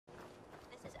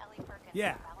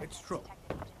Yeah, it's true.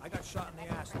 I got shot in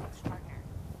the ass last night.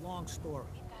 Long story.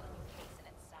 We've got a new case and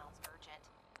it sounds urgent.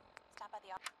 Stop by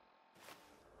the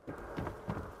office.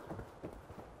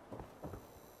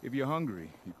 If you're hungry,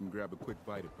 you can grab a quick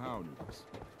bite of power noodles.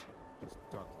 Just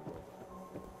talk to the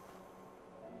robot.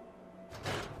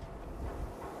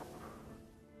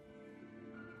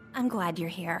 I'm glad you're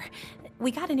here.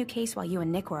 We got a new case while you and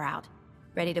Nick were out.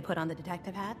 Ready to put on the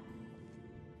detective hat?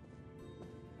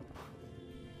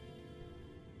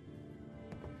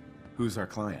 Who's our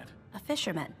client? A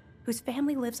fisherman, whose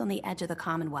family lives on the edge of the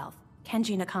Commonwealth.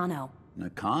 Kenji Nakano.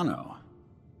 Nakano?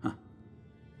 Huh.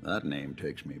 That name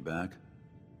takes me back.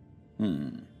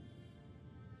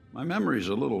 My memory's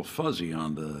a little fuzzy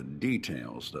on the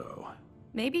details, though.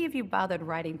 Maybe if you bothered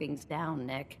writing things down,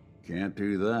 Nick. Can't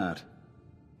do that.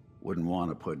 Wouldn't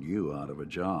want to put you out of a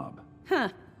job. Huh.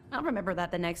 I'll remember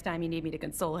that the next time you need me to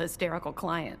console a hysterical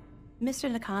client.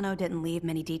 Mr. Nakano didn't leave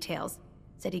many details.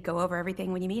 Said he'd go over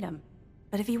everything when you meet him.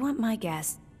 But if you want my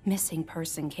guess, missing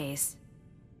person case.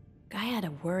 Guy had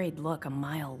a worried look a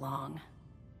mile long.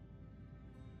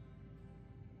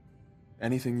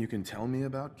 Anything you can tell me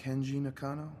about Kenji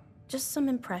Nakano? Just some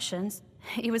impressions.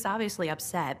 He was obviously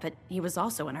upset, but he was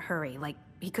also in a hurry, like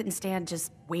he couldn't stand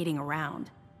just waiting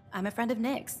around. I'm a friend of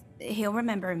Nick's. He'll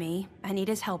remember me. I need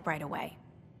his help right away.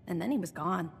 And then he was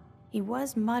gone. He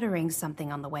was muttering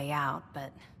something on the way out,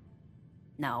 but...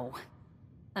 no.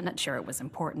 I'm not sure it was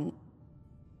important.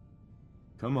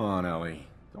 Come on, Ellie.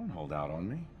 Don't hold out on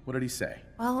me. What did he say?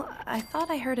 Well, I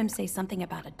thought I heard him say something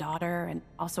about a daughter and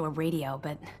also a radio,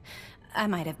 but I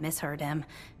might have misheard him.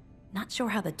 Not sure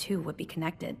how the two would be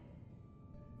connected.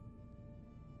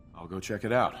 I'll go check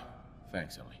it out.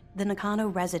 Thanks, Ellie. The Nakano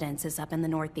residence is up in the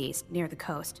northeast, near the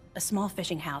coast. A small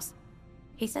fishing house.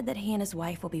 He said that he and his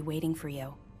wife will be waiting for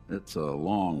you. It's a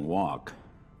long walk.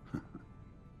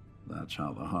 That's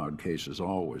how the hard cases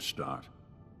always start.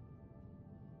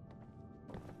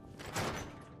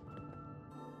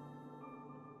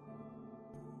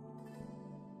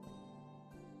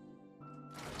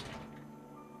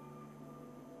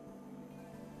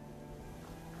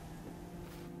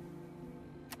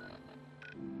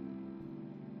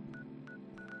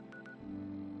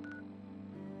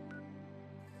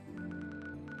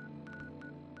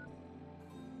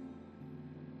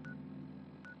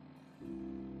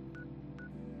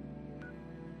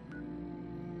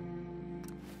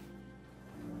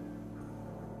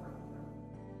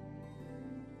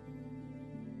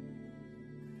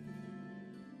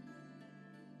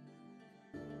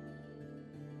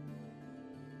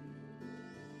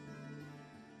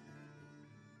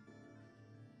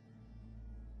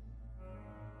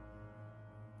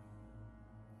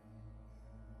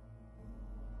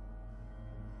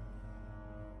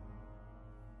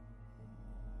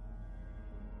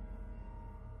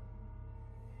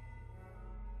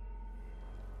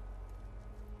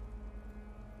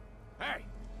 Hey!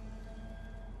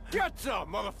 Get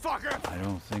some, motherfucker! I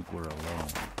don't think we're alone.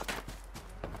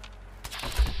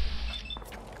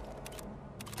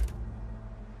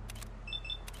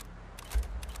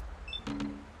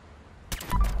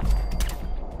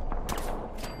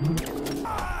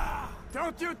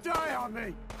 Don't you die on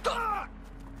me! Thought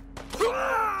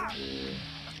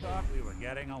we were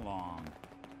getting along.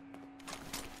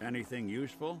 Anything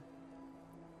useful?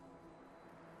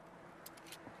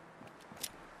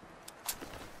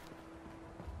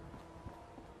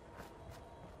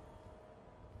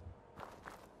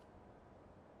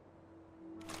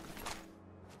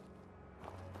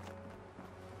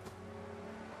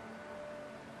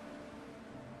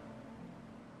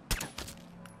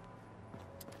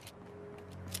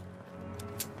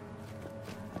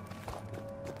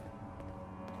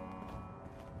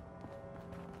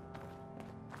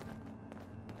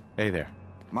 Hey there.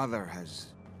 Mother has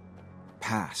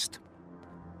passed.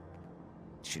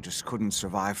 She just couldn't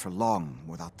survive for long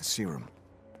without the serum.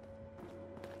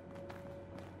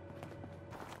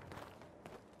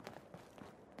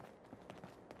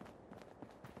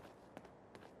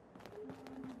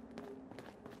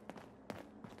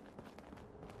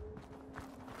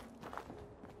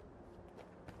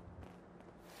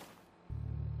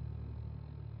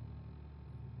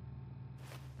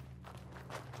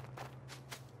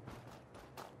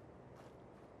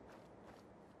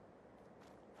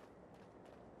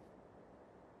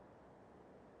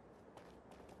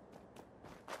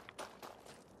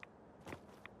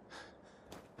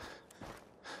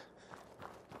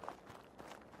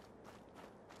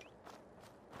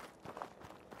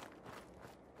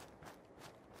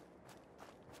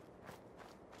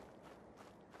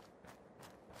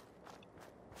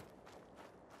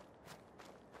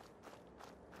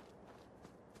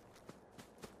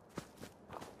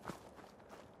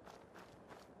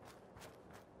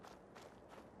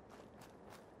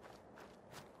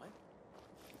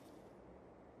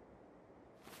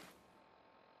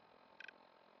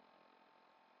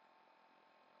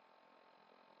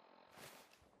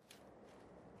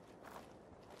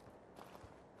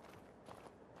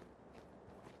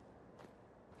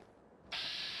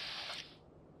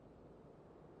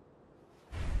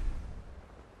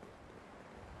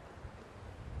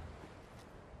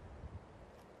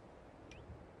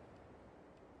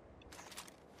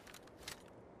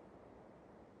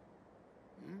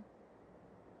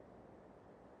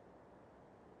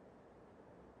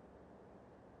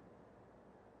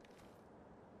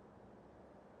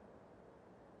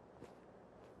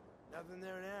 Nothing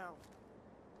there now.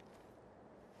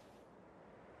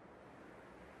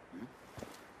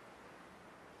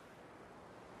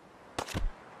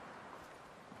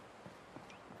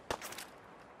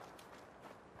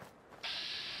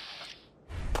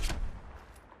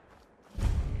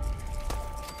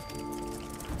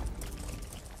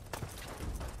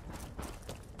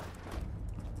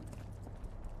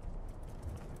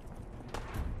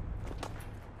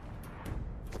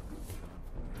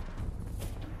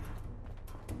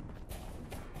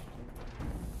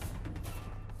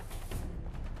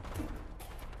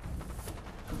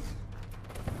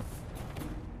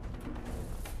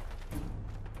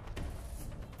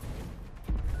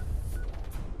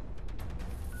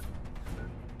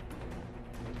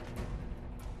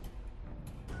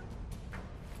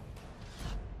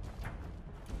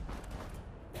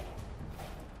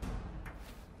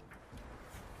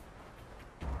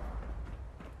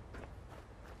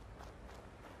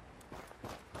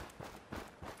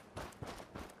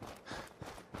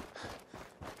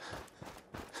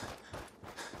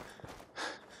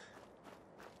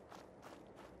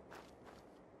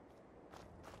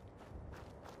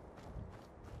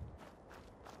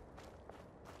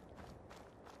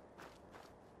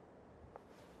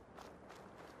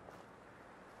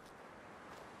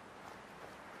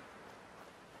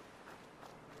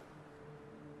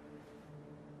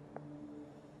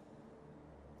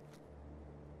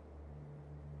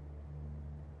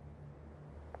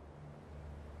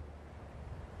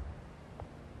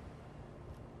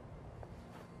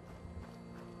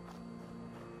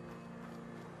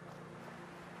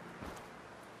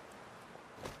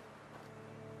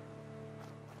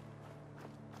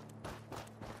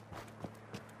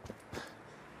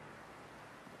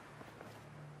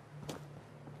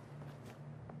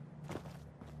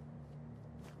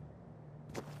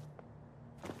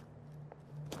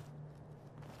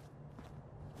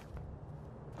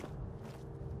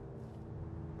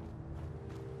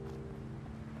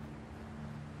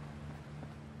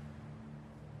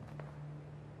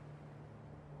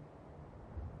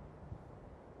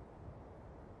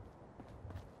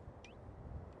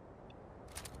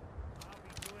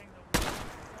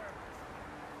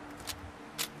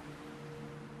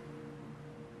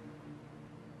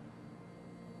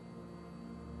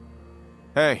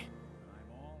 Hey.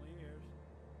 I'm all ears.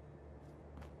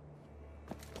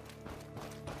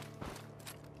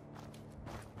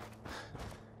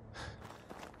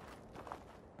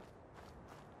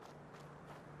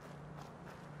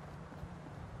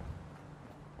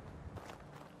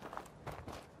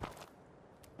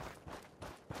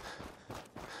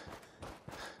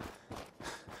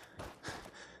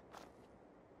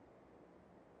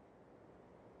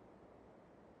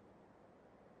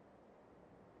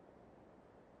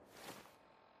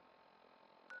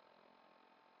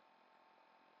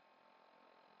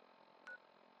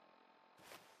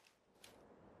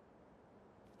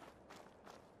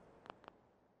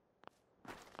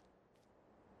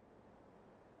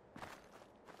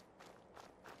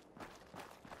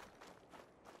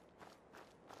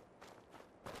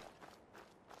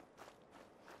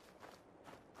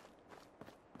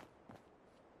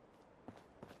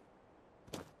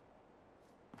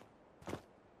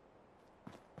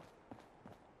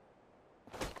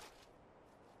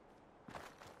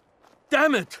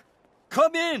 Damn it!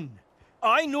 Come in!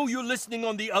 I know you're listening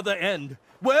on the other end.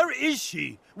 Where is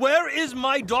she? Where is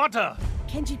my daughter?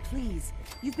 Kenji, please.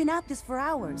 You've been at this for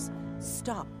hours.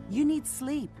 Stop. You need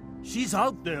sleep. She's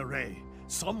out there, Ray.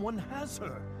 Someone has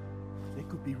her. They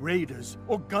could be raiders,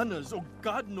 or gunners, or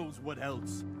God knows what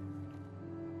else.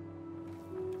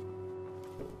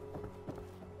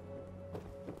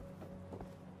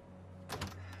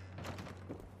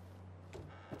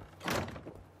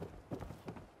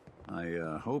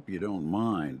 I hope you don't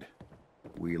mind.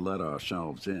 We let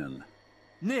ourselves in.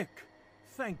 Nick,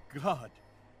 thank God.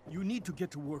 You need to get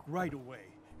to work right away.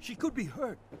 She could be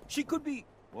hurt. She could be...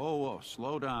 Whoa,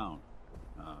 slow down.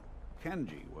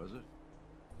 Kenji, was it?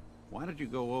 Why did you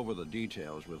go over the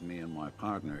details with me and my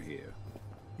partner here?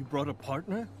 You brought a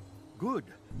partner? Good.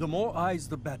 The more eyes,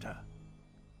 the better.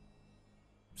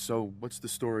 So, what's the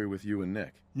story with you and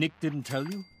Nick? Nick didn't tell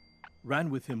you? Ran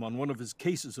with him on one of his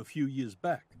cases a few years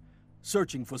back,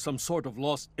 searching for some sort of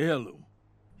lost heirloom.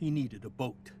 He needed a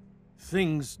boat.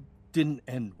 Things didn't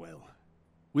end well.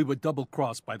 We were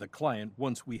double-crossed by the client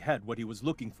once we had what he was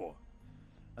looking for.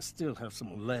 I still have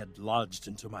some lead lodged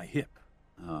into my hip.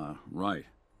 Right.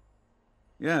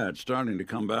 Yeah, it's starting to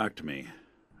come back to me.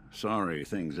 Sorry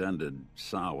things ended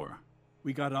sour.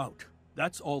 We got out.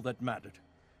 That's all that mattered.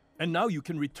 And now you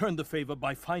can return the favor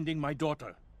by finding my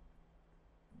daughter.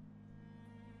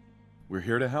 We're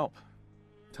here to help.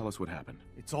 Tell us what happened.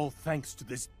 It's all thanks to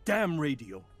this damn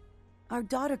radio. Our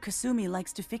daughter Kasumi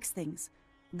likes to fix things.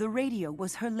 The radio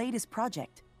was her latest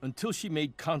project. Until she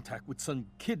made contact with some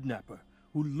kidnapper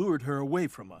who lured her away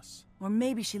from us. Or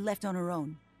maybe she left on her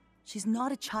own. She's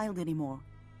not a child anymore.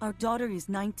 Our daughter is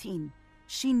 19.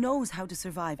 She knows how to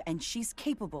survive, and she's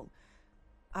capable.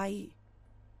 I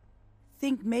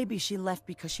think maybe she left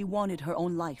because she wanted her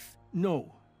own life.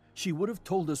 No, she would have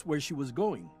told us where she was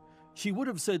going. She would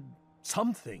have said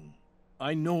something.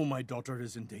 I know my daughter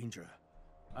is in danger.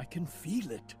 I can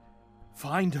feel it.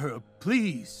 Find her,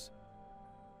 please.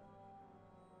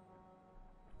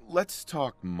 Let's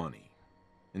talk money.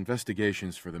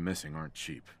 Investigations for the missing aren't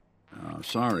cheap.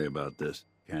 Sorry about this,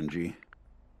 Kenji.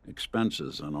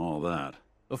 Expenses and all that.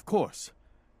 Of course.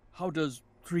 How does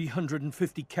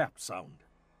 350 cap sound?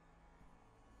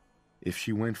 If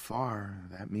she went far,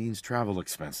 that means travel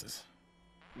expenses.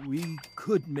 We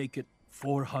could make it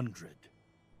 400.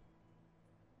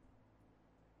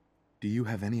 Do you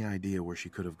have any idea where she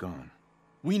could have gone?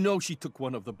 We know she took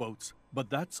one of the boats, but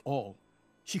that's all.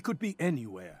 She could be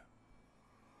anywhere.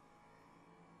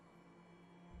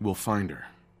 We'll find her.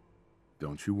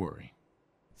 Don't you worry.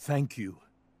 Thank you.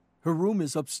 Her room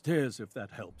is upstairs if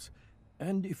that helps.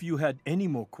 And if you had any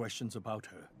more questions about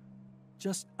her,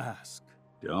 just ask.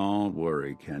 Don't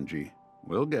worry, Kenji.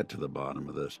 We'll get to the bottom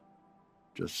of this.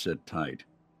 Just sit tight.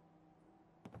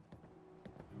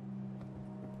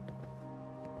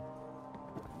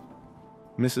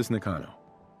 Mrs. Nakano.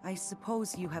 I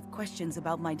suppose you have questions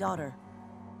about my daughter.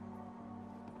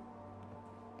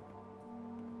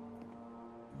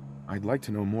 I'd like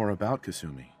to know more about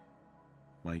Kasumi.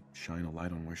 Might shine a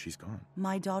light on where she's gone.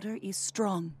 My daughter is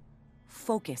strong,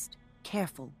 focused,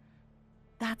 careful.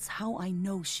 That's how I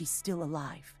know she's still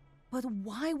alive. But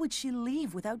why would she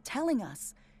leave without telling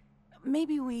us?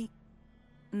 Maybe we...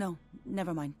 No,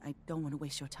 never mind. I don't want to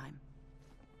waste your time.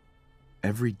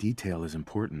 Every detail is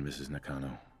important, Mrs.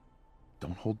 Nakano.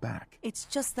 Don't hold back. It's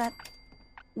just that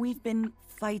we've been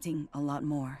fighting a lot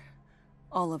more.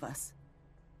 All of us.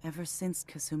 Ever since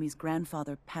Kasumi's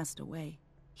grandfather passed away.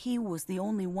 He was the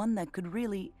only one that could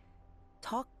really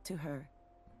talk to her.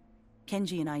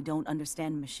 Kenji and I don't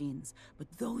understand machines, but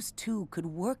those two could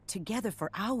work together for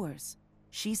hours.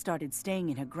 She started staying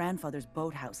in her grandfather's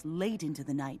boathouse late into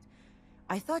the night.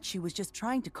 I thought she was just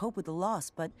trying to cope with the loss,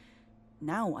 but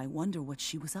now I wonder what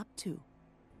she was up to.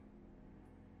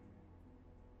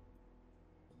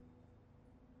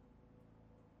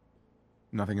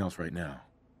 Nothing else right now.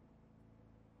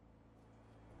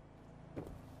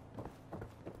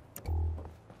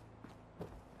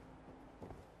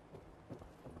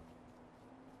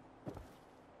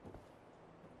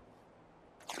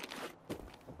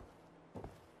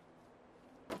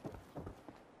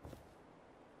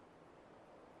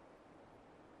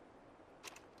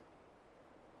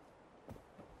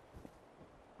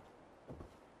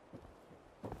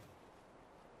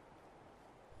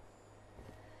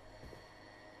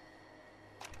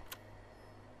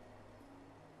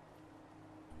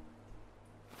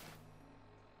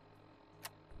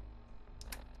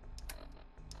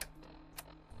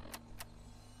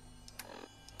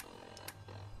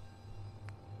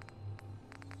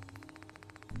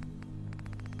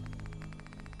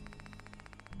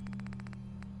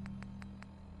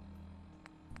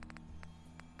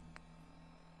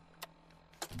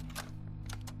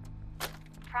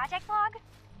 Project log?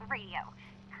 Radio.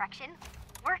 Correction.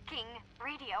 Working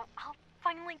radio. I'll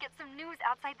finally get some news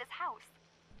outside this house.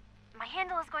 My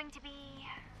handle is going to be...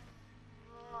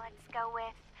 let's go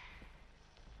with...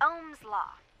 Ohm's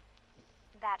Law.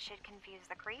 That should confuse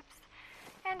the creeps.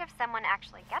 And if someone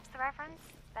actually gets the reference,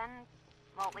 then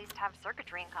we'll at least have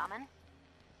circuitry in common.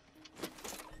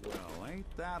 Well,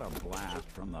 ain't that a blast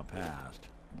from the past?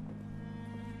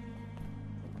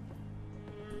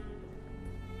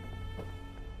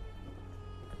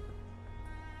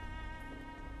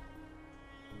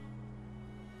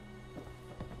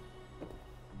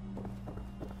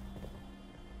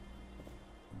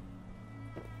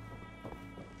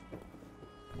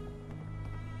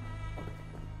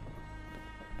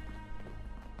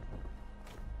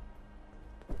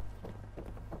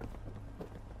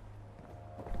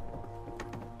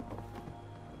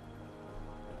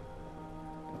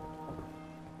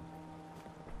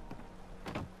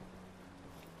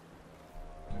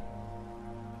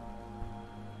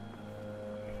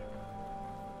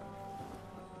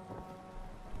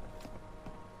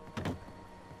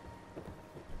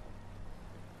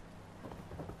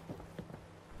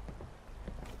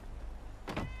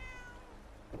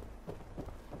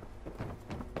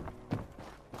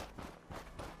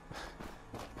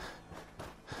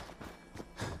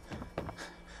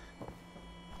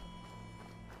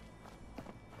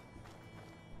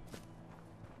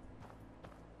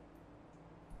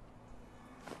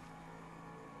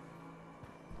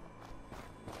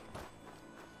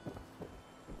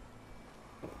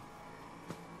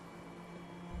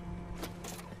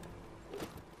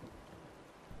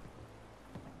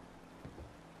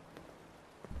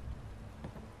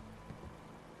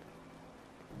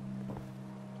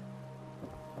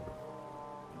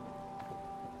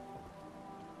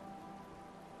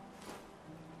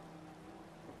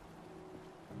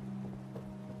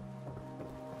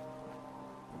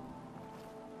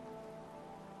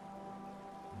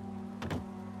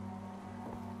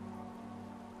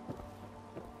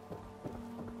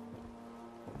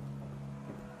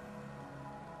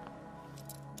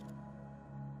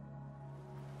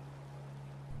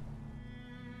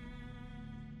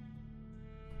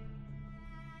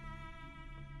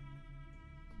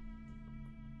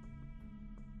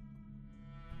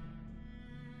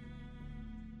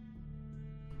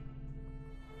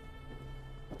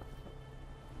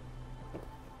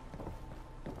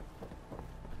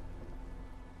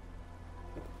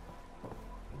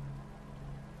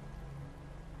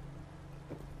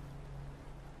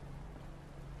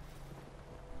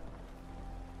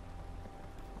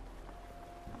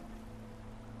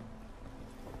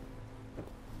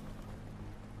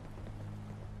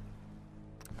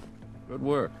 Good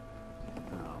work.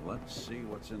 Now, let's see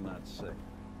what's in that safe.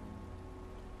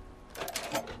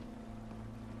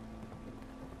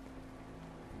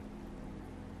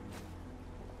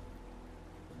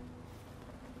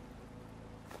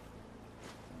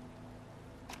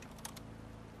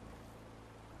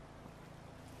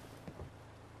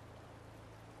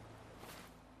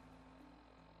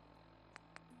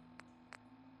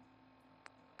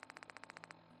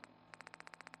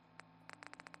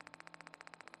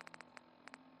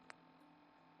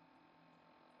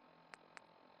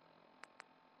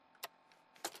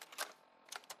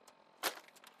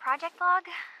 Project log?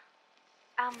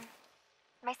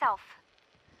 Myself.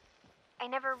 I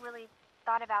never really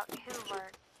thought about who or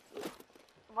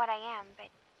what I am, but...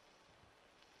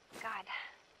 God.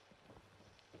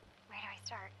 Where do I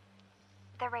start?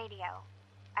 The radio.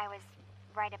 I was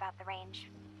right about the range.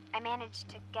 I managed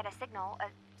to get a signal, a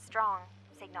strong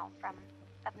signal, from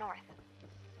up north.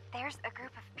 There's a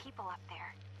group of people up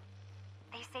there.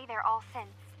 They say they're all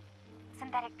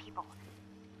synthetic people,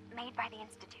 made by the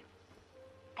Institute.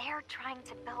 They're trying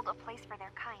to build a place for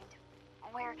their kind,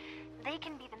 where they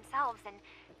can be themselves and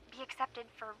be accepted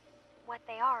for what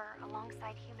they are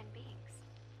alongside human beings.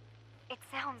 It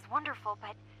sounds wonderful,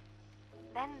 but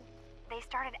then they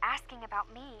started asking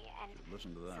about me, and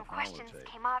listen to that some questions holotape.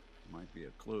 came up. Might be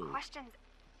a clue. Questions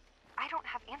I don't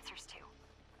have answers to.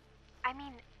 I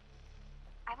mean,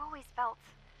 I've always felt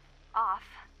off,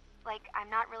 like I'm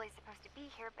not really supposed to be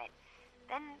here, but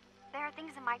then there are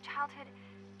things in my childhood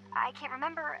I can't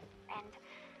remember, and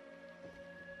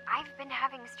I've been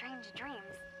having strange dreams.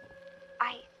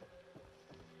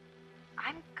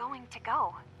 I'm going to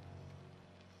go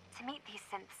to meet these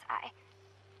synths.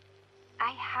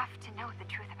 I have to know the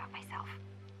truth about myself.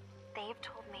 They've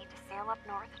told me to sail up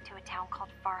north to a town called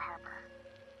Far Harbor.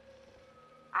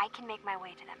 I can make my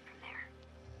way to them from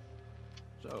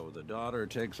there. So, the daughter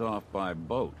takes off by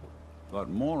boat. But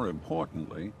more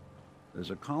importantly, there's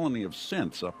a colony of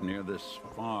synths up near this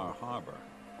Far Harbor.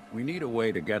 We need a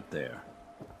way to get there.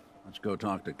 Let's go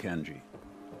talk to Kenji.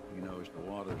 He knows the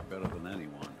waters better than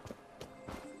anyone.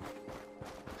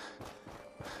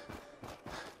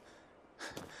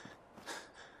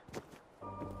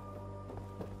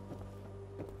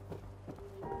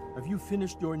 Have you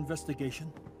finished your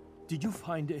investigation? Did you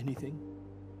find anything?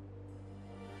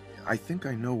 I think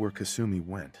I know where Kasumi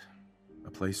went.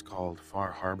 A place called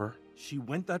Far Harbor. She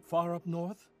went that far up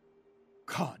north?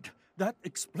 God, that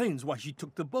explains why she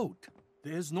took the boat.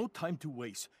 There's no time to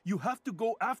waste. You have to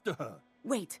go after her.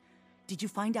 Wait, did you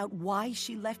find out why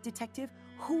she left, Detective?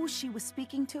 Who she was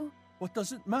speaking to? What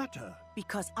does it matter?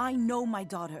 Because I know my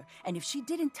daughter, and if she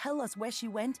didn't tell us where she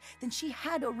went, then she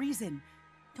had a reason.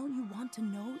 Don't you want to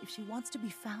know if she wants to be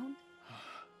found?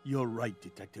 You're right,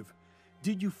 Detective.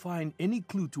 Did you find any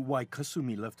clue to why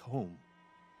Kasumi left home?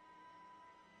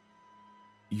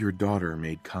 Your daughter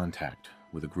made contact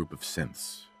with a group of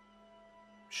synths.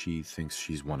 She thinks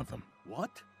she's one of them.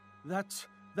 What?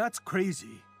 That's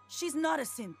crazy. She's not a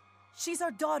synth. She's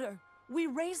our daughter. We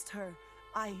raised her.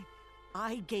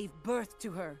 I gave birth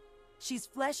to her. She's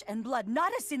flesh and blood,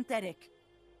 not a synthetic.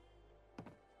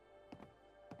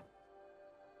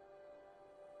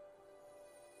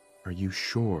 Are you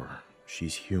sure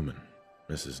she's human,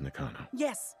 Mrs. Nakano?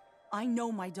 Yes, I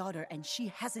know my daughter, and she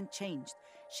hasn't changed.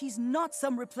 She's not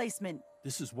some replacement.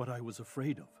 This is what I was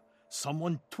afraid of.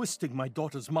 Someone twisting my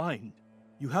daughter's mind.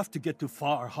 You have to get to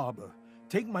Far Harbor.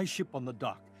 Take my ship on the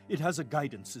dock. It has a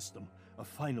guidance system, a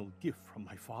final gift from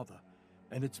my father,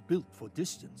 and it's built for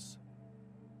distance.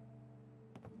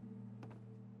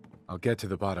 I'll get to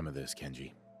the bottom of this,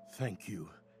 Kenji. Thank you.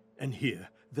 And here,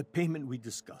 the payment we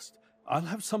discussed. I'll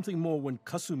have something more when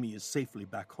Kasumi is safely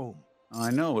back home. I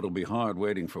know it'll be hard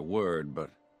waiting for word,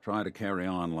 but try to carry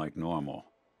on like normal.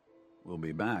 We'll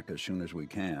be back as soon as we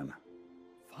can.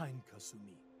 Fine,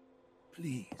 Kasumi.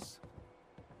 Please.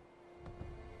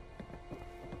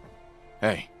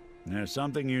 Hey. There's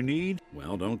something you need?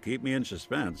 Well, don't keep me in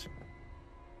suspense.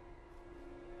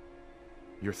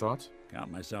 Your thoughts? Count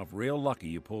myself real lucky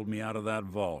you pulled me out of that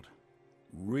vault.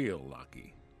 Real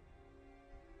lucky.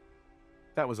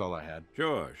 That was all I had.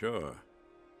 Sure.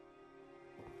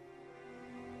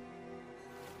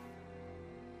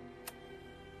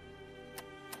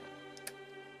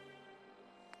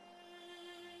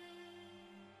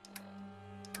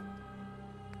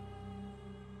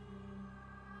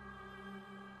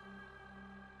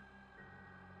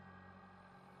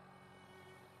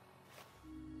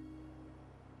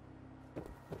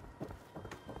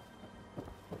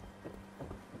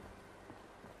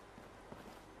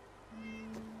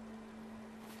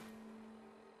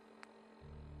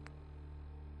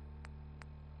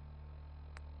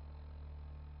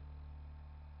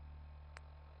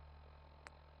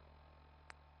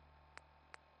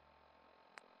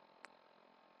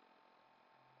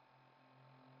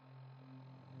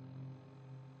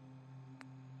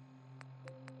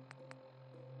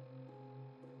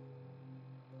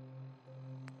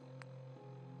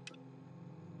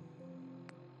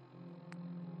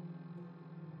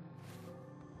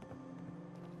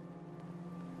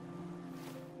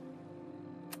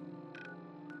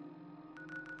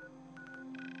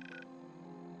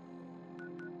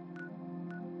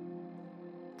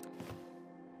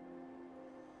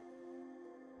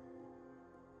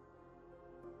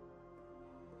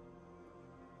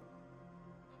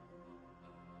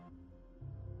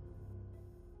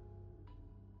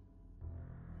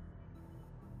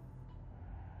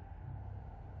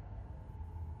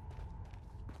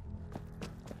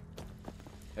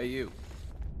 Hey, you.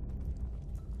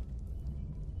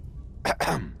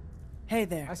 Hey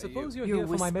there. I suppose You're you're here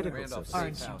for my Whistler, medical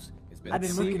aren't services. you? I've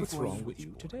been looking What's for wrong with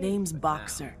you today? Name's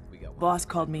Boxer. Boss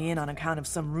called me in on account of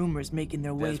some rumors making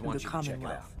their way through the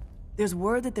Commonwealth. There's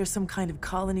word that there's some kind of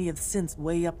colony of synths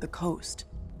way up the coast,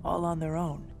 all on their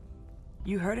own.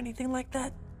 You heard anything like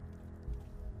that?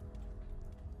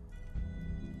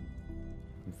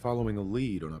 I'm following a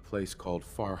lead on a place called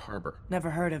Far Harbor. Never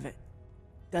heard of it.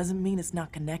 Doesn't mean it's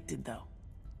not connected, though.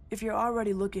 If you're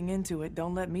already looking into it,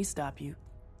 don't let me stop you.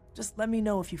 Just let me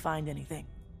know if you find anything,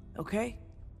 okay?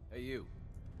 Hey, you.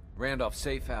 Randolph's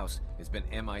safe house has been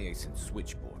MIA since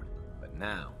Switchboard, but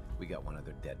now we got one of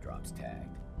their dead drops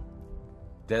tagged.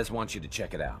 Des wants you to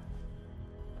check it out.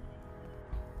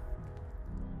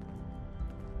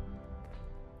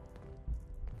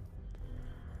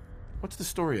 What's the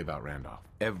story about Randolph?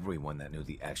 Everyone that knew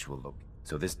the actual look.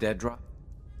 So this dead drop?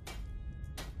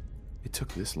 It took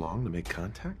this long to make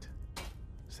contact?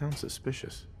 Sounds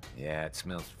suspicious. Yeah, it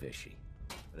smells fishy.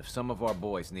 But if some of our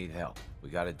boys need help, we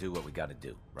gotta do what we gotta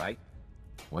do, right?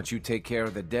 Once you take care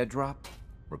of the dead drop,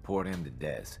 report him to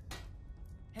Des.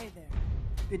 Hey there.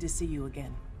 Good to see you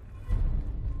again.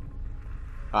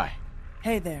 Hi.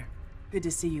 Hey there. Good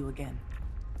to see you again.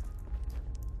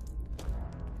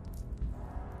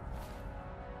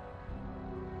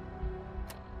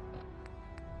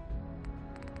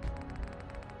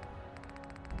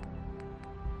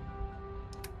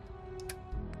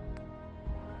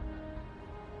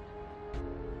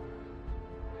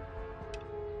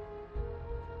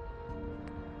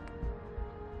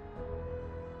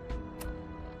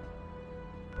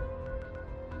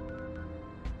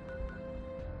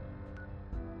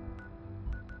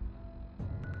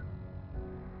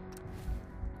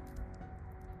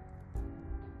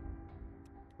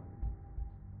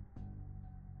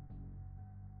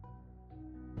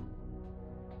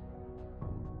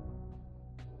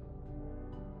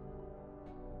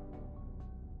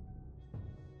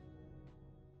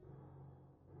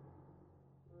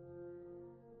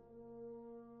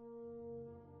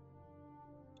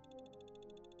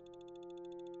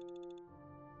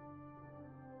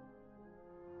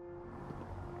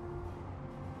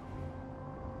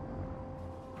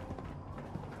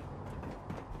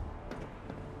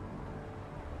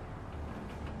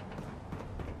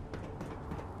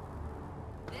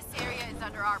 This area is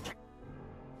under our...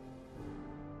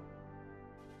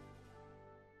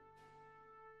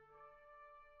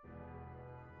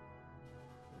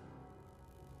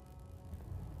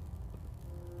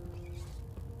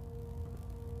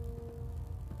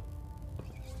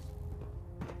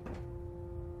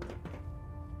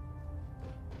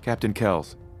 Captain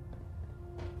Kells.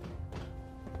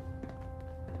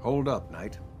 Hold up,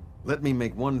 Knight. Let me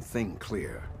make one thing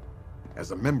clear. As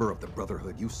a member of the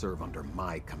Brotherhood, you serve under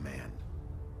my command.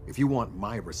 If you want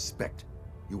my respect,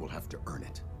 you will have to earn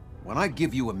it. When I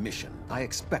give you a mission, I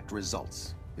expect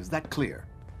results. Is that clear?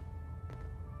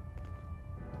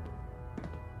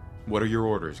 What are your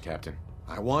orders, Captain?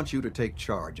 I want you to take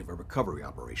charge of a recovery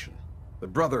operation. The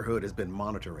Brotherhood has been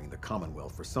monitoring the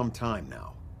Commonwealth for some time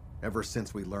now, ever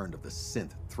since we learned of the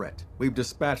synth threat. We've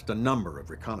dispatched a number of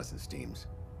reconnaissance teams.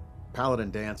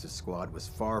 Paladin Dance's squad was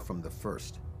far from the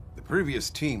first. The previous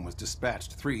team was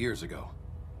dispatched 3 years ago.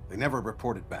 They never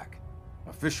reported back.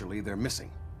 Officially, they're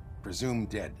missing. Presumed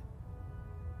dead.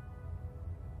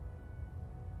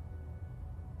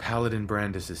 Paladin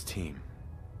Brandis' team.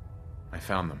 I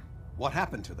found them. What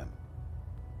happened to them?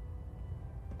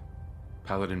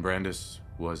 Paladin Brandis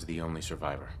was the only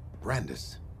survivor.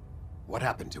 Brandis? What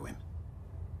happened to him?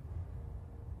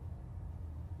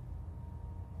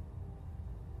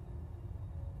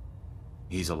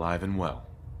 He's alive and well,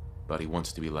 but he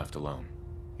wants to be left alone.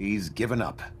 He's given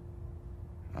up.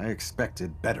 I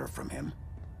expected better from him.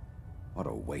 What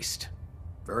a waste.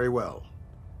 Very well.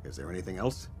 Is there anything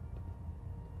else?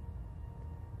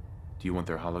 Do you want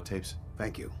their holotapes?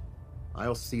 Thank you.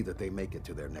 I'll see that they make it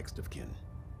to their next of kin.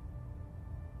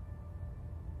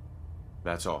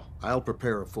 That's all. I'll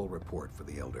prepare a full report for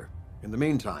the Elder. In the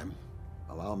meantime,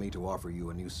 allow me to offer you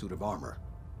a new suit of armor.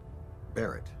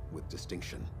 Bear it with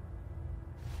distinction.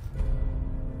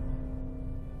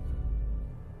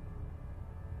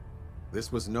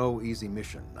 This was no easy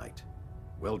mission, Knight.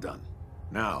 Well done.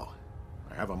 Now,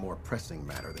 I have a more pressing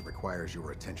matter that requires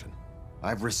your attention.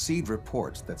 I've received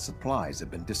reports that supplies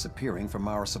have been disappearing from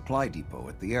our supply depot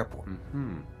at the airport.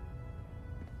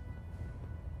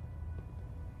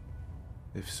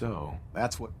 If so...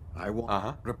 That's what I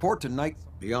want. Report to Knight.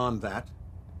 Beyond that...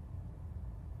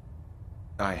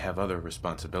 I have other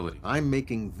responsibilities. I'm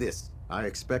making this. I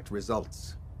expect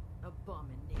results.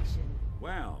 Abomination.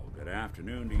 Well, good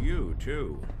afternoon to you,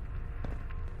 too.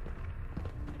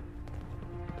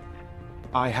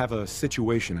 I have a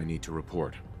situation I need to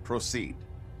report. Proceed.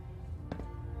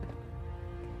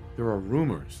 There are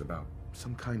rumors about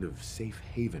some kind of safe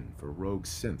haven for rogue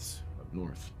synths up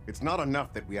north. It's not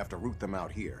enough that we have to root them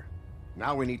out here.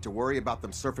 Now we need to worry about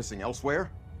them surfacing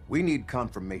elsewhere? We need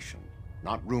confirmation,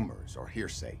 not rumors or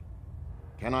hearsay.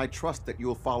 Can I trust that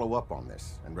you'll follow up on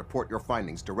this and report your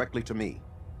findings directly to me?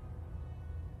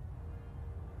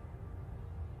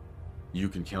 You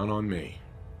can count on me.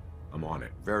 I'm on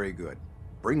it. Very good.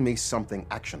 Bring me something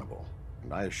actionable,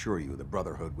 and I assure you the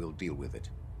Brotherhood will deal with it.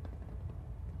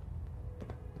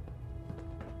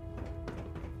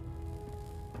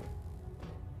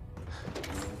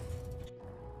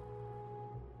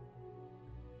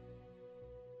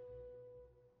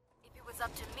 If it was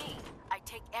up to me, I'd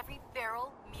take every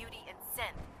feral, mutie, and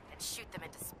synth and shoot them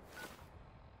into space.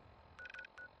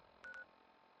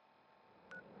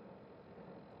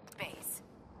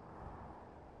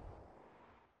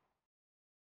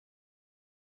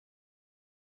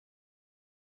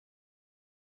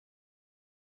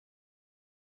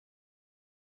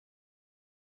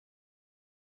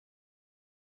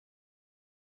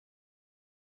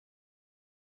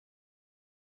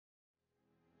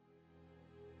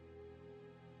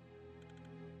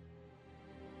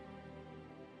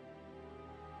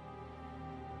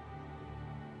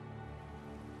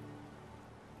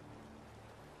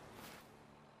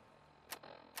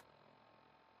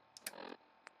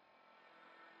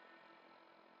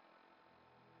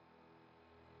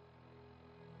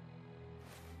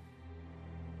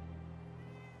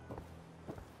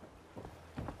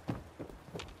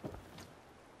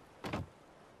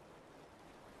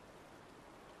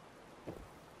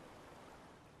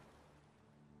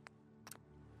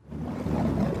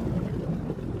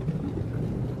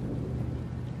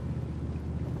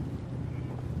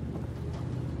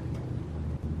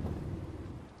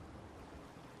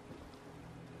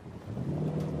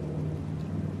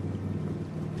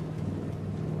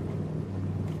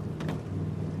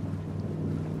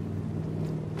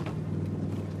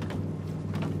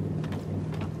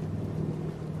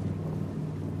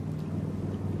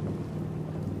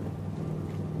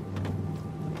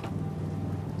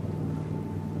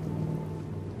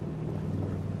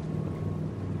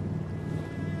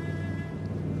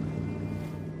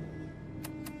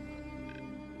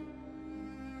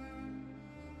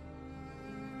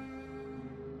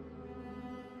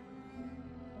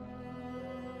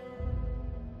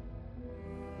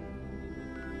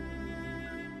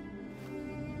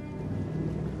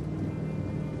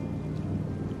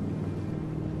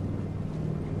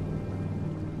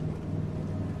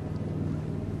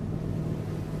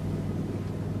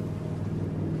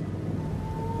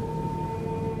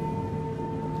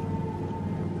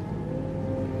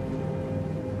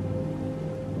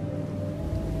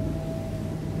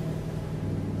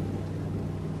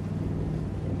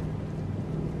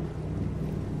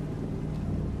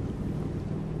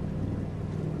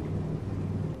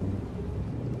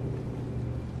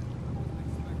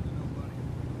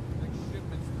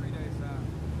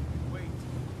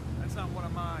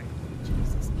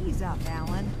 Ease up,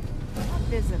 Alan. What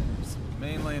visitors?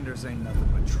 Mainlanders ain't nothing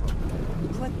but trouble.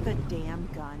 Put the damn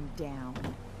gun down.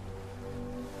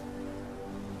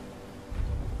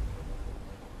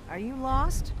 Are you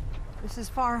lost? This is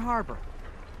Far Harbor.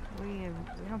 We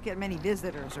don't get many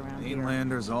visitors around here.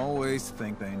 Mainlanders always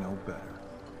think they know better.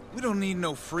 We don't need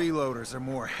no freeloaders or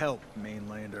more help,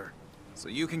 Mainlander. So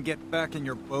you can get back in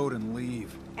your boat and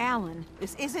leave. Alan,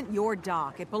 this isn't your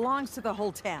dock. It belongs to the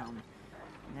whole town.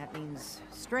 And that means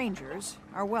strangers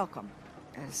are welcome.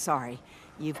 Sorry,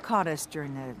 you've caught us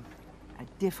during a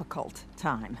difficult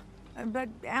time. But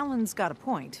Alan's got a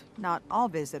point. Not all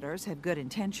visitors have good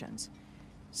intentions.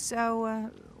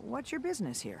 So, what's your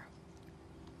business here?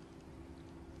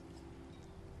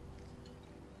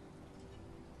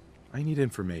 I need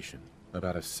information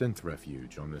about a synth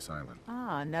refuge on this island.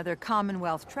 Ah, another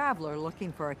Commonwealth traveler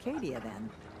looking for Acadia, then.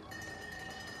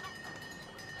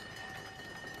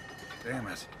 Damn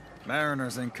it.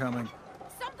 Mariners ain't coming.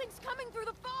 Something's coming through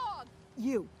the fog!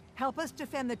 You, help us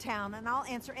defend the town, and I'll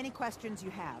answer any questions you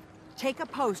have. Take a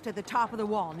post at the top of the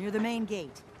wall, near the main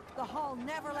gate. The hull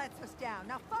never lets us down.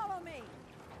 Now follow me!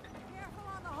 Careful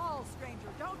on the hull, stranger.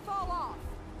 Don't fall off!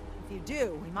 If you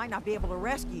do, we might not be able to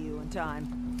rescue you in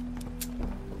time.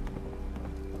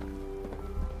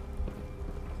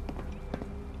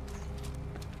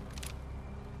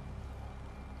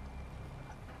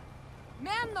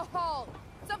 Man the hull!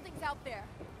 Something's out there.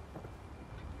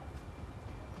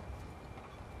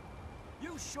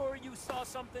 You sure you saw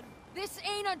something? This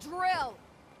ain't a drill!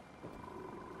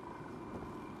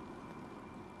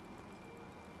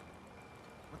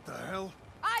 What the hell?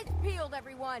 Eyes peeled,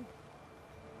 everyone!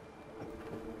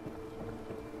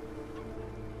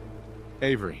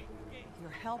 Avery.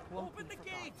 Your help won't Open be the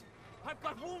forgotten. gate! I've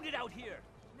got wounded out here!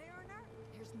 Mariner?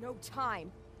 There's no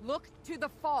time. Look to the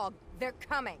fog. They're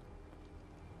coming.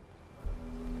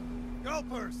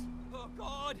 Gulpers! Oh,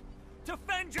 God!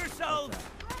 Defend yourselves!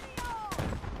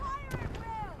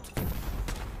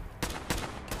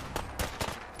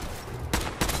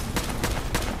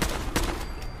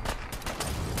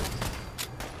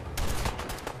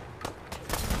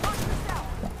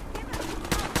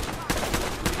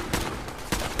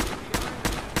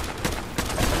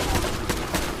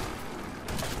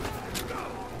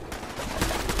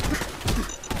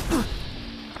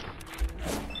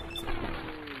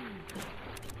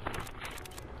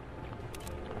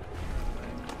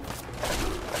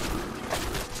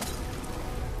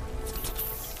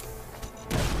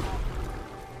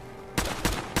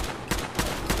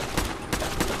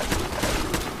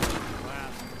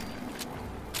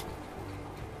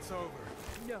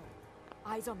 No.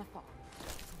 Eyes on the fog.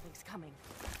 Something's coming.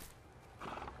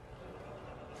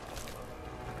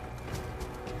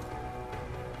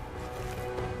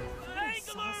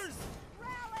 Anglers!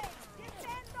 Rally!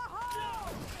 Defend the hole!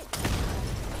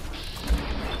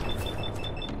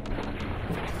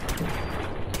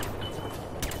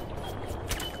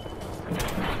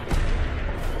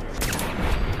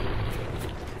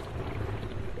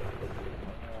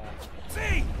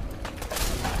 See!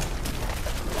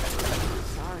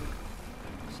 Sorry.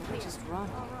 Should we just run?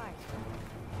 All right.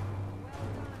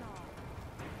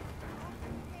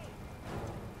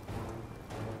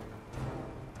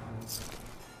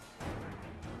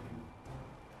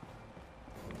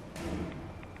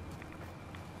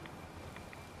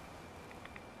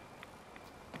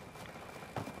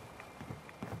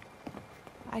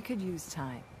 I could use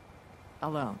time.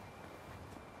 Alone.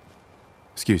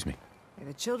 Excuse me.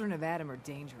 The children of Adam are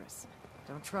dangerous.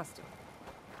 Don't trust them.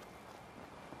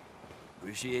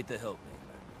 Appreciate the help,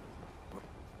 man.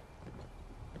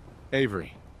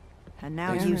 Avery. And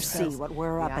now you see what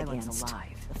we're up against.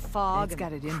 Alive. The fog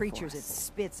and the creatures it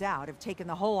spits out have taken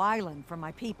the whole island from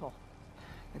my people.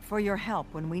 But for your help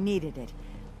when we needed it,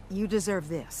 you deserve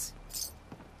this.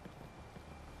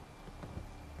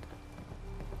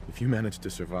 If you managed to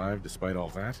survive despite all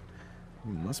that,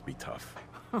 you must be tough.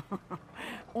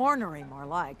 Ornery, more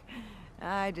like.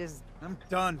 I'm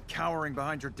done cowering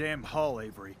behind your damn hull,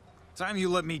 Avery. Time you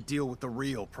let me deal with the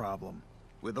real problem.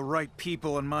 With the right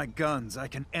people and my guns, I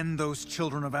can end those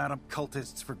Children of Adam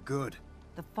cultists for good.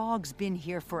 The fog's been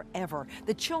here forever.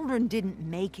 The children didn't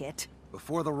make it.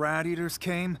 Before the Rat Eaters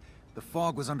came, the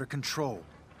fog was under control.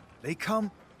 They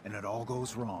come, and it all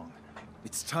goes wrong.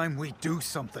 It's time we do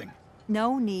something.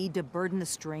 No need to burden the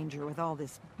stranger with all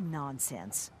this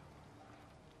nonsense.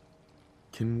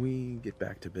 Can we get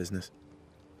back to business?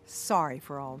 Sorry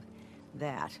for all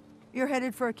that. You're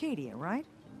headed for Acadia, right?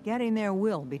 Getting there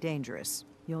will be dangerous.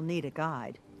 You'll need a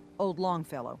guide. Old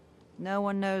Longfellow. No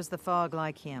one knows the fog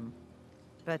like him.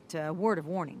 But, word of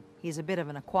warning, he's a bit of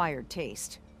an acquired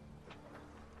taste.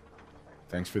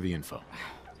 Thanks for the info.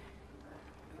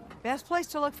 Best place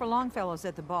to look for Longfellow's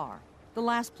at the bar. The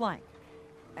last plank.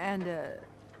 And,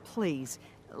 please,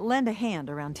 lend a hand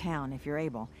around town if you're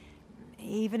able.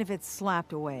 Even if it's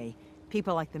slapped away.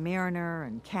 People like the Mariner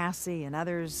and Cassie and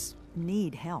others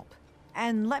need help.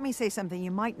 And let me say something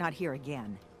you might not hear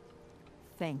again.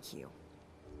 Thank you.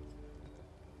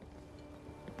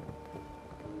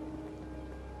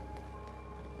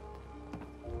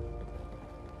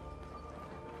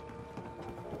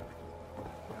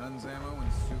 Guns, ammo,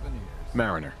 and souvenirs.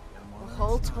 Mariner. The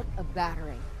hull took a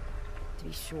battering, to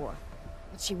be sure.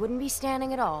 But she wouldn't be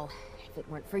standing at all if it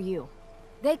weren't for you.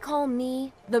 They call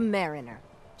me the Mariner.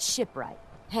 Shipwright,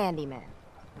 handyman.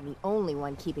 I'm the only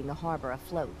one keeping the harbor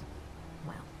afloat.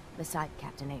 Well, beside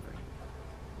Captain Avery.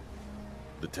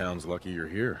 The town's lucky you're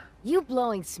here. You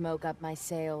blowing smoke up my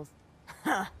sails.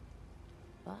 Huh.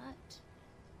 But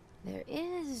there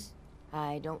is...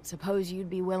 I don't suppose you'd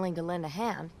be willing to lend a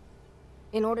hand.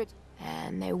 In order to...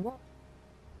 And they won't.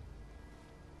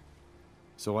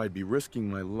 So I'd be risking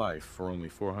my life for only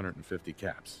 450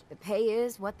 caps. The pay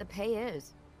is what the pay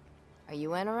is. Are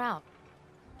you in or out?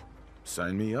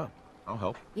 Sign me up. I'll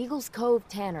help. Eagle's Cove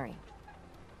Tannery.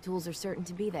 Tools are certain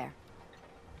to be there.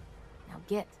 Now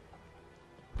get.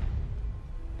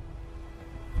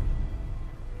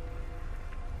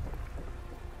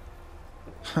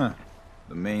 Huh.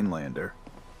 The mainlander.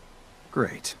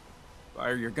 Great.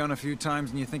 Fire your gun a few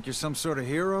times and you think you're some sort of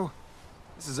hero?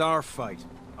 This is our fight.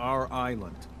 Our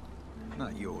island.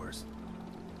 not yours.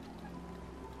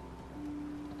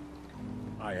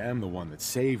 I am the one that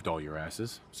saved all your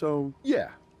asses, so yeah.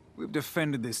 We've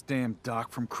defended this damn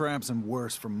dock from crabs and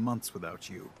worse for months without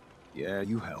you. Yeah,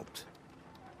 you helped.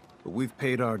 But we've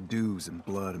paid our dues in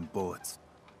blood and bullets.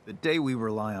 The day we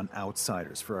rely on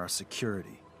outsiders for our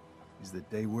security is the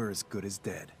day we're as good as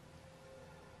dead.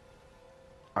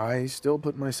 I still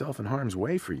put myself in harm's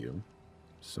way for you.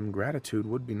 Some gratitude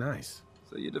would be nice.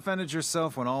 So you defended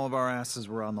yourself when all of our asses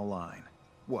were on the line.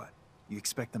 What? You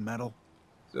expect a medal?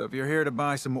 So if you're here to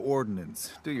buy some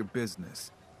ordnance, do your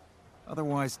business.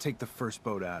 Otherwise, take the first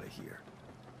boat out of here,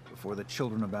 before the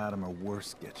children of Adam or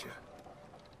worse get you.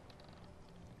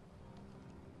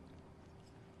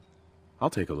 I'll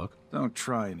take a look. Don't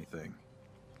try anything.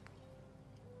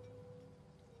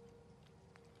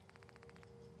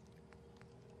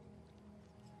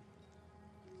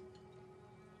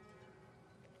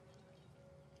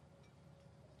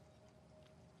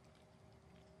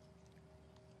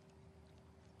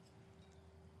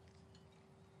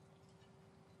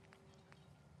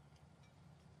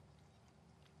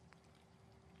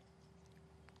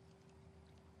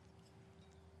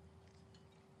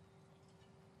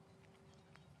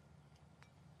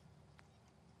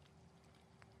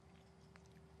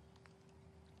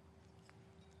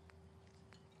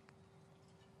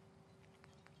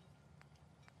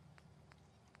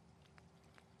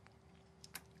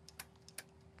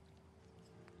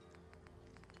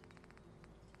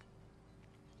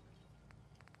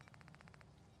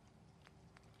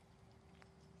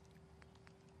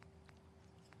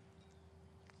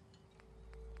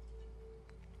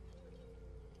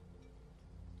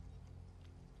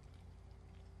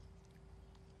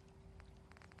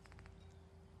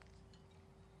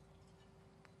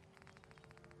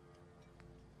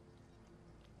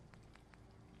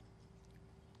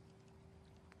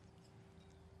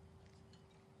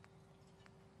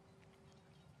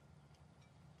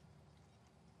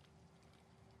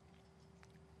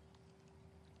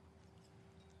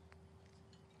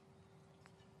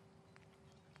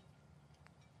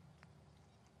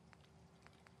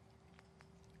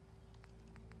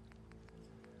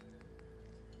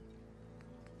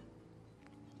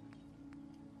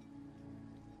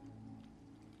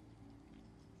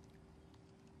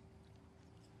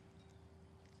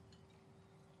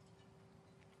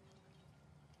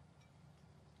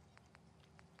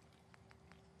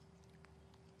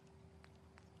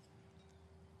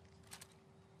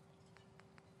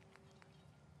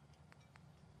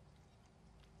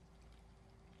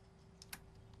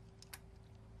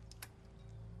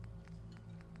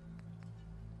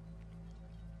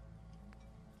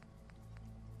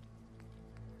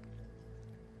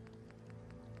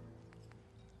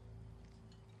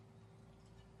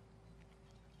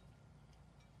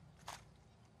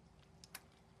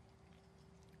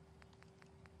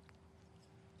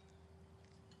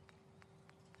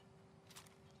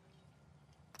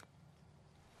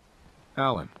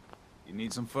 Alan. You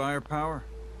need some firepower?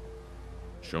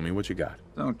 Show me what you got.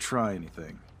 Don't try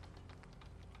anything.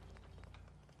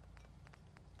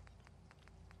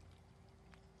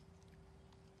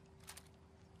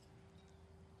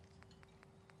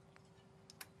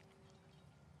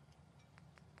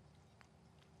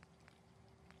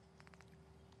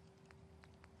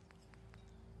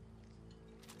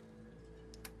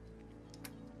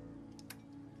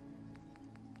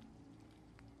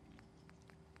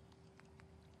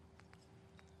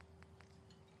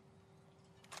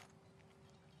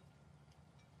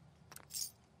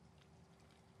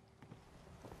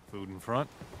 Food in front,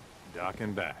 dock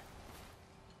in back.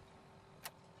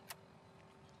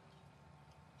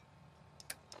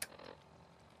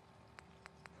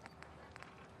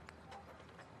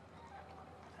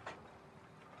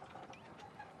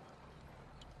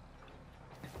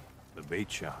 The bait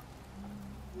shop.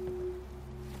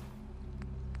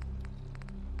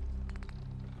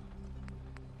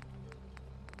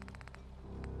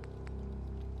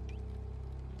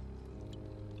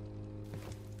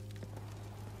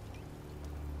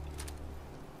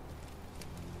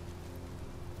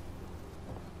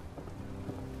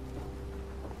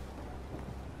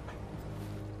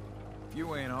 If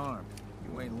you ain't armed,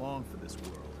 you ain't long for this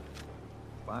world.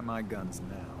 Buy my guns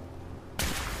now.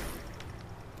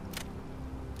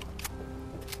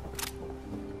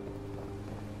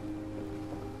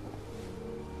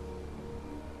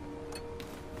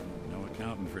 No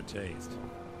accounting for taste.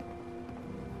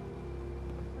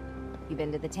 You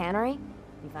been to the tannery?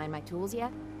 You find my tools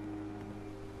yet?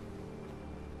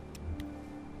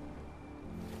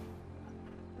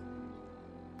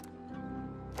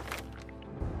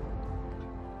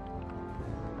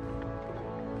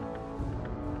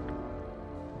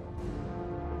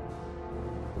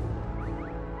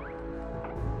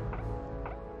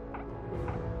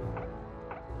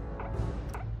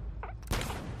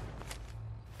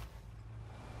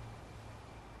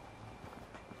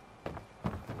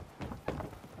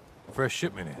 fresh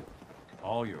shipment in.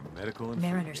 All your medical and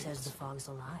Mariner food says needs. the fog's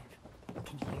alive. It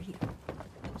can hear you.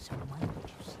 So why would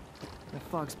you say? The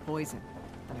fog's poison,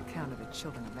 on account of the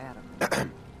children of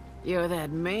Adam. You're that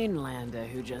mainlander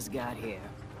who just got here.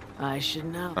 I should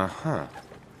know. Uh-huh.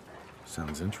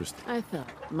 Sounds interesting. I thought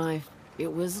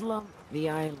it was the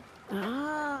island.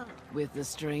 Ah, with the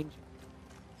stranger.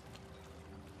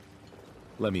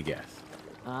 Let me guess.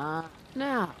 Ah,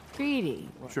 now, Petey.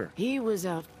 Sure. He was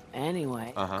out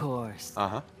anyway, Uh-huh. of course.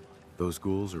 Uh-huh. Those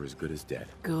ghouls are as good as dead.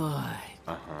 Good.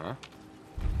 Uh-huh.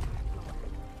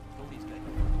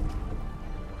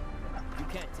 You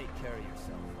can't take care of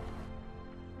yourself.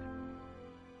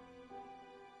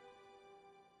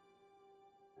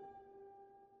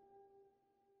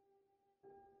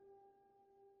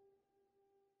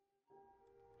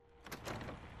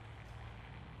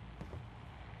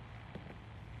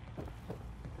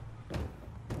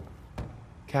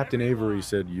 Captain Avery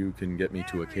said you can get me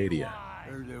to Acadia.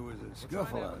 Heard there was a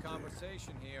scuffle out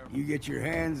there. You get your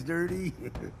hands dirty?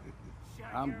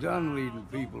 I'm done leading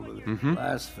people to the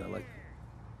last fella.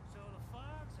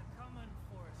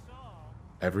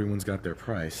 Everyone's got their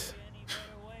price.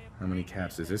 How many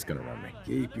caps is this gonna run me?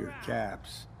 Keep your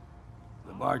caps.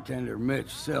 The bartender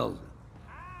Mitch sells it.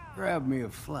 Grab me a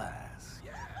flask,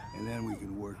 and then we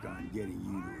can work on getting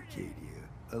you to Acadia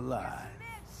alive.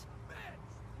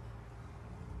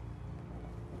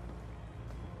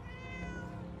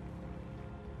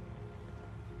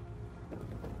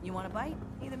 You want a bite?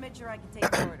 Either Mitch or I can take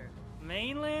the order.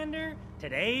 Mainlander,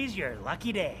 today's your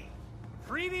lucky day.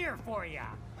 Free beer for ya.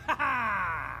 Ha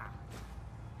ha!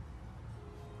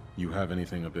 You have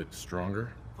anything a bit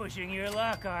stronger? Pushing your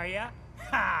luck, are ya?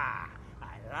 Ha!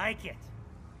 I like it.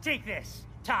 Take this.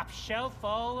 Top shelf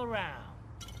all around.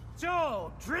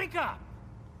 So, drink up.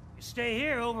 You stay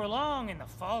here over long and the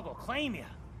fog will claim you.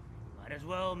 Might as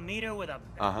well meet her with a...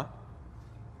 Uh-huh.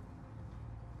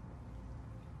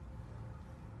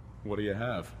 What do you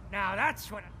have? Now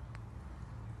that's what...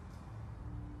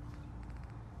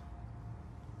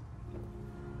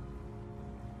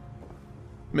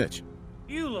 Mitch.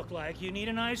 You look like you need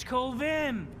an ice cold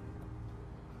Vim.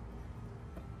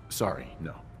 Sorry,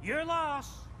 no. Your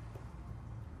loss.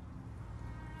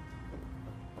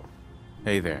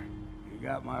 Hey there. You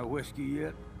got my whiskey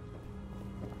yet?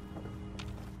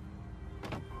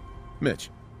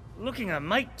 Mitch. Looking a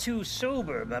mite too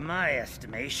sober by my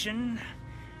estimation.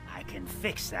 I can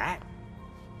fix that.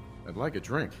 I'd like a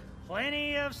drink.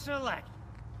 Plenty of select.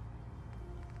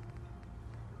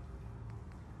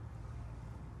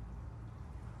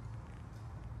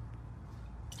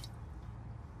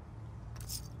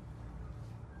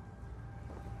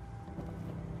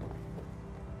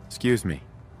 Excuse me.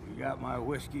 You got my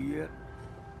whiskey yet?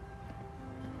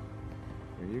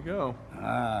 Here you go.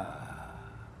 Ah,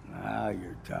 now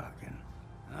you're talking.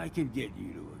 I can get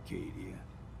you to Acadia.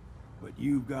 But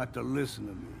you've got to listen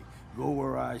to me. Go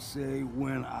where I say,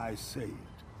 when I say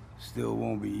it. Still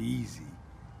won't be easy.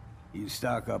 You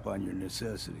stock up on your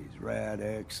necessities, Rad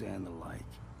X and the like.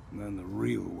 And then the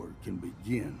real work can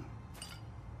begin.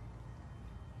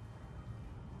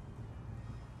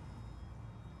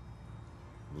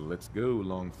 Let's go,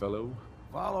 Longfellow.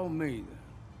 Follow me, then.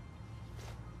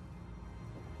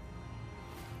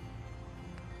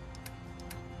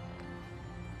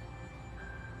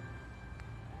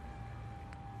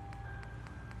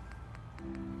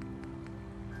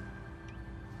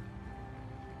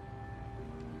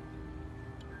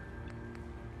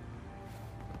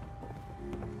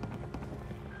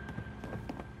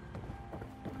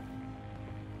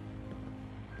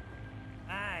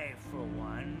 I, for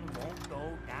one, won't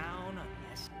go down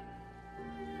unless...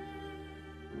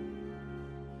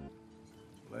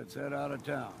 Let's head out of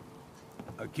town.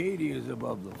 Acadia is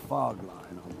above the fog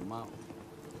line on the mountain.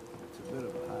 It's a bit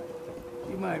of a hike.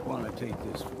 You might want to take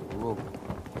this for a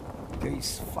rope.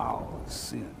 Tastes foul as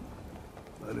sin,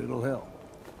 but it'll help.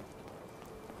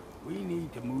 We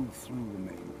need to move through the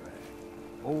main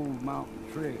drag. Old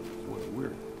mountain trail is where we're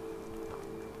at.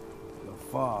 The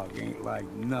fog ain't like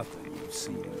nothing you've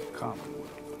seen in the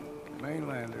Commonwealth.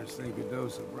 Mainlanders think a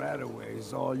dose of Radaway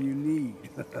is all you need.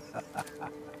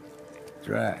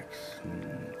 Tracks,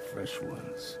 fresh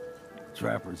ones.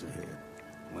 Trappers ahead.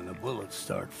 When the bullets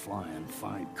start flying,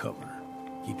 find cover.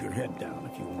 Keep your head down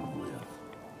if you want to live.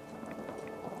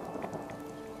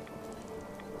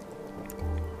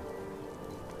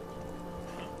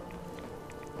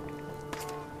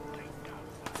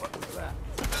 What was that?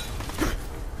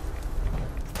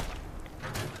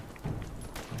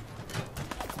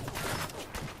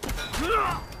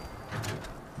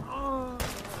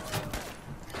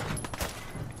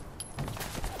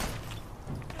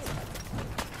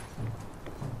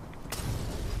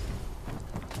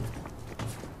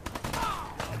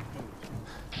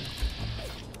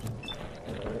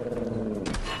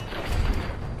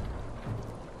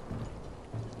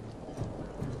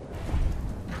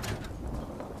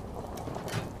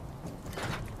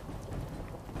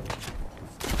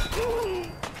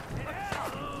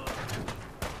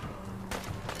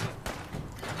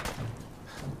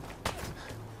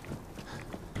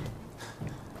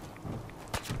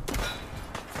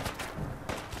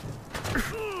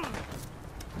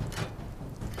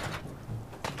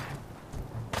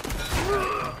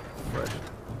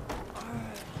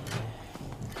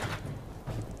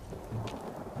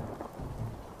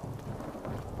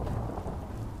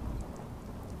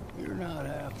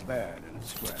 bad in a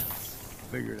scrap.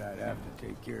 Figured I'd have to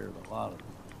take care of a lot of them.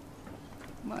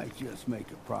 Might just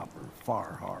make a proper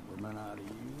Far Harborman out of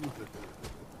you.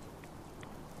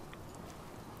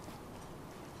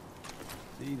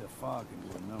 See, the fog can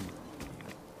do a number on you.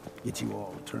 Get you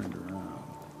all turned around.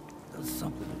 Does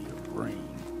something to your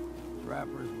brain.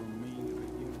 Trappers were mean to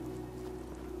begin with.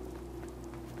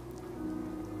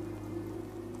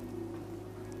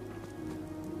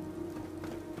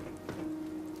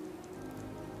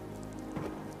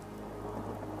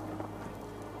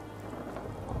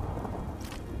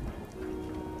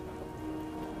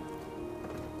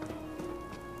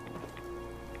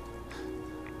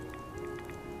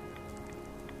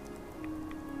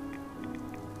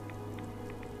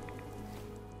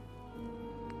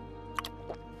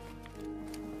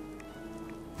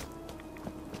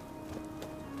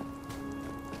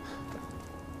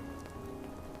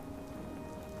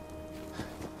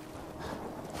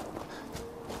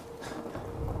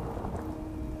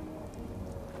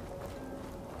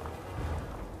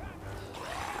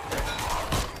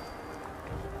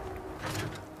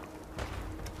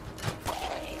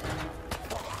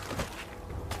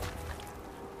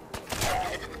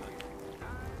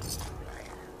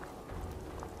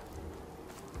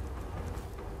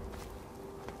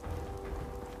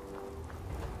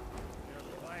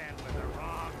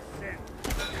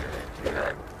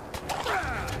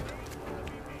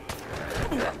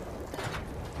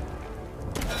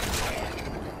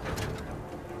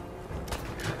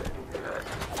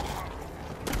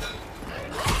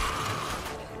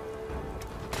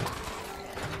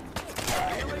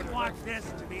 This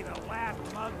to be the last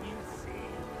mug you see.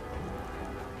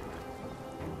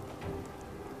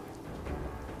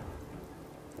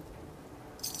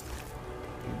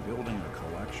 You building a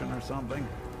collection or something?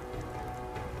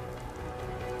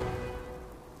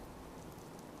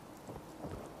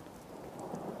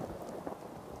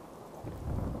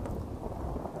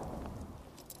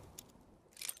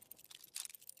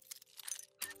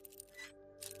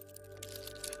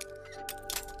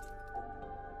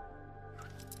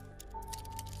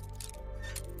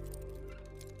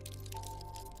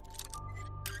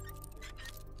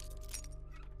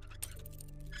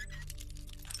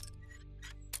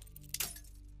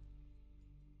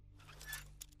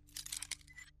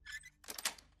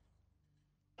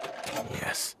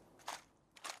 Yes.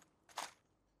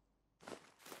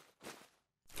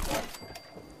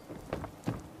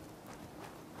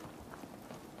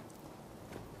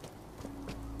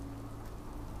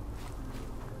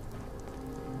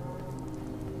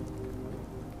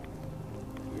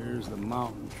 Here's the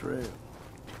mountain trail. You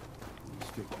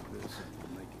stick to this and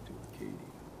you'll make it to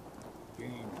Acadia.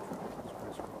 Game trails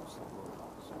crisscross the road,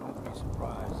 so don't be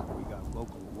surprised if we got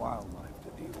local wildlife to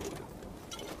deal with.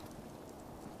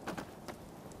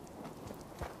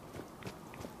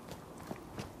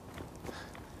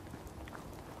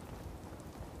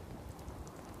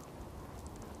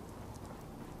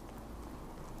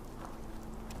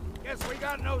 Guess we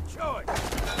got no choice.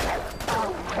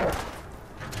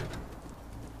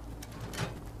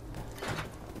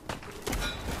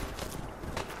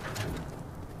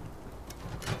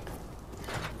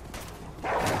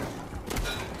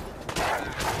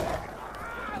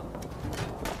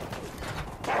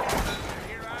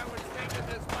 Here I was thinking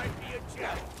this might be a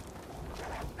challenge.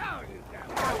 Now you got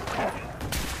it.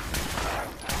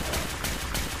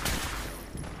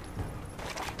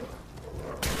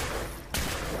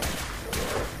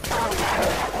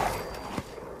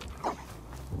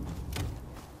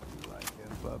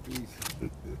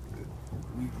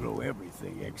 We grow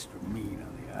everything extra mean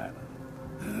on the island.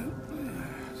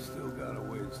 Still got a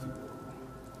ways to go.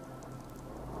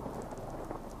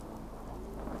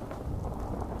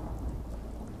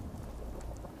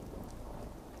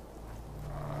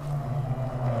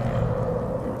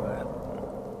 Hear that?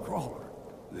 Crawler.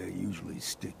 They usually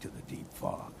stick to the deep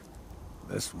fog.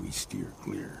 Lest we steer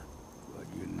clear. But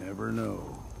you never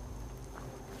know.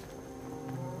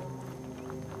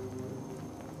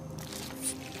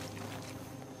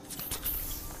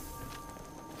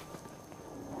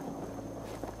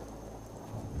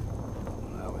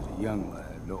 Young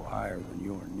lad, no higher than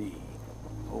your knee.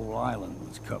 The whole island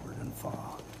was covered in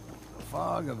fog. The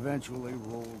fog eventually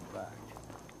rolled back.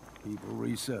 People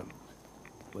resettled,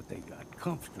 but they got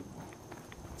comfortable.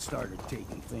 Started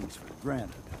taking things for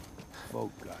granted.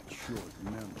 Folk got short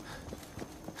memories.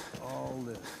 All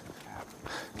this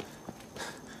happened.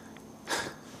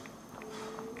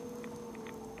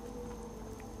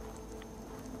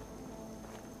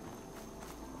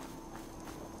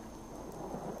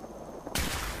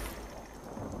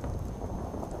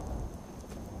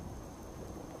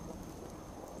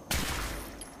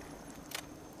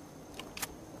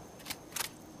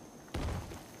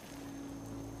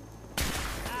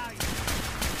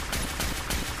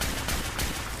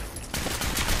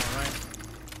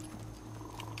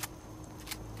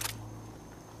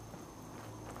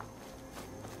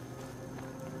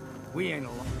 We ain't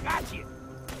alone. Gotcha!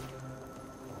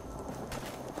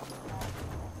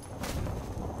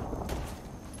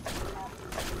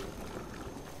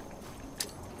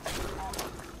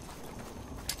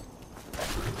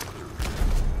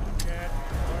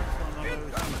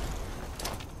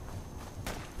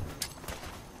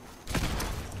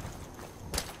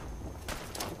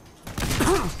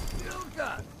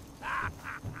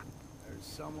 There's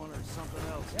someone or something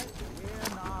else.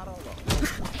 We're not alone.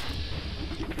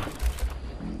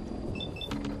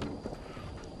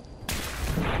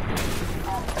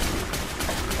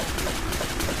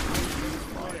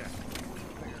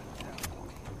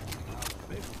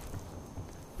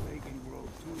 They can grow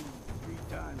 2-3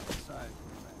 times the size of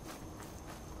a man.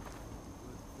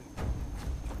 Good thing.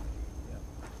 Yep.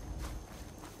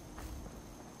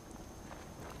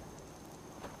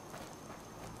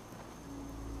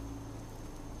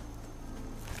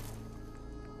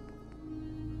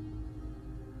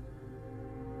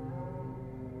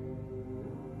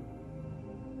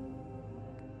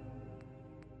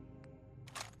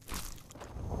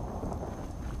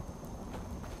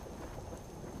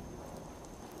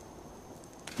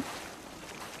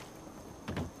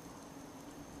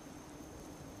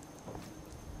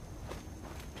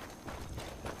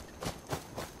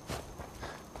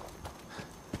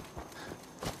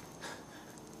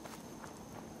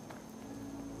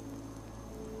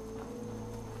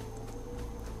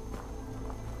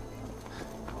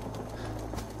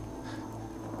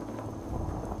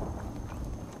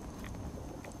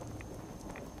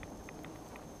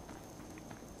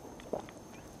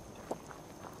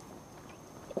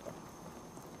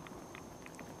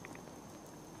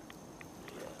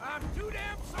 I'm too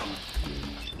damn sorry.